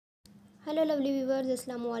Hello lovely viewers,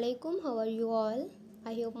 Assalamu alaikum. How are you all?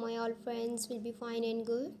 I hope my all friends will be fine and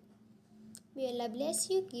good. May Allah bless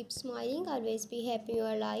you, keep smiling, always be happy in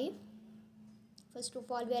your life. First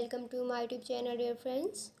of all, welcome to my YouTube channel dear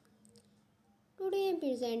friends. Today I am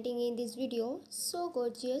presenting in this video so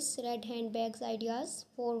gorgeous red handbags ideas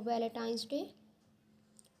for Valentine's Day.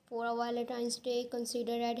 For a Valentine's Day,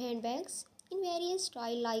 consider red handbags in various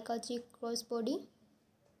styles like a chic crossbody,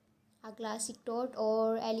 a classic tote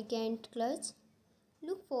or elegant clutch.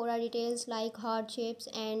 Look for details like heart shapes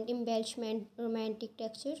and embellishment romantic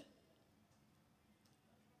texture.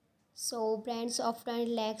 So brands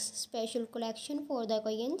often lacks special collection for the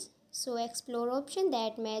occasions. So explore option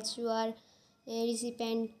that match your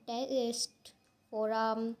recipient taste for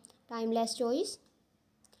a timeless choice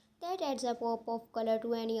that adds a pop of color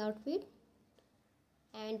to any outfit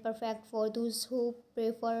and perfect for those who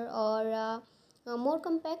prefer a more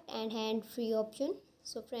compact and hand-free option.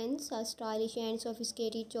 So friends, a stylish and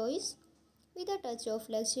sophisticated choice with a touch of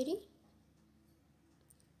luxury.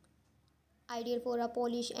 Ideal for a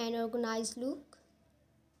polished and organized look.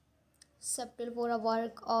 Subtle for a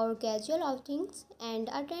work or casual outings, and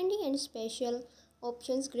a trendy and special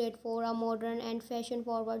options great for a modern and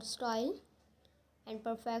fashion-forward style, and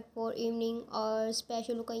perfect for evening or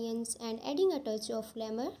special occasions and adding a touch of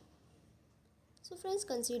glamour. So friends,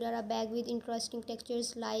 consider a bag with interesting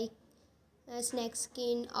textures like snake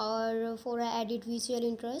skin or for a added visual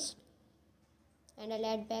interest, and a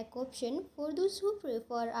laid back option for those who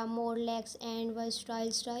prefer a more lax and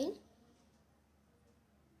versatile style.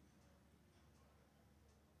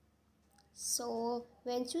 So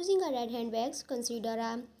when choosing a red handbags, consider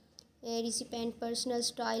a recipient personal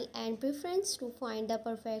style and preference to find the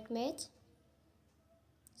perfect match.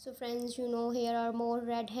 So friends, here are more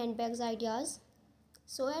red handbags ideas.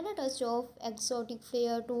 So add a touch of exotic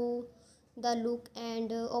flair to the look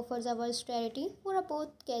and offers a versatility for a both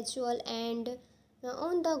casual and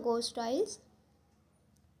on the go styles.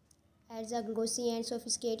 Adds a glossy and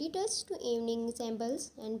sophisticated touch to evening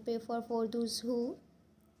samples and prefer for those who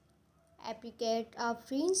appreciate a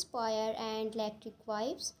free inspire and electric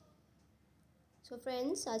vibes. So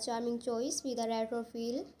friends, a charming choice with a retro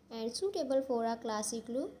feel and suitable for a classic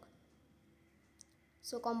look.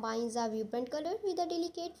 So combines a vibrant color with a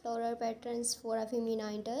delicate floral patterns for a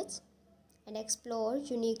feminine touch, and explore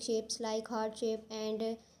unique shapes like heart shape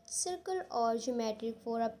and circle or geometric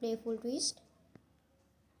for a playful twist.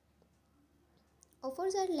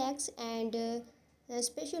 Offers a relaxed and a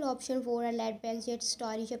special option for a laid back yet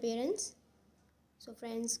stylish appearance. So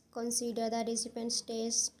friends, consider the recipient's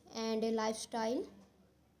taste and lifestyle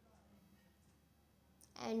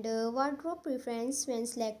and wardrobe preference when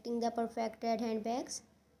selecting the perfect red handbags.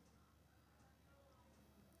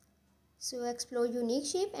 So explore unique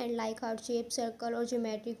shape and like heart shape, circle or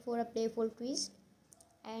geometric for a playful twist.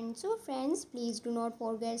 And so friends, please do not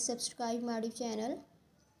forget subscribe my YouTube channel.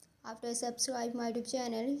 After subscribe my YouTube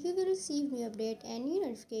channel, you will receive new update and new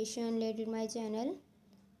notification related my channel.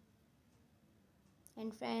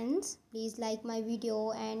 And friends, please like my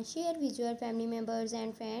video and share with your family members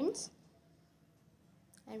and friends.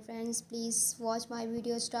 And friends, please watch my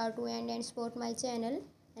video start to end and support my channel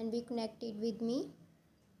and be connected with me.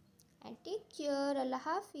 And take care. Allah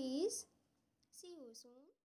Hafiz. See you soon.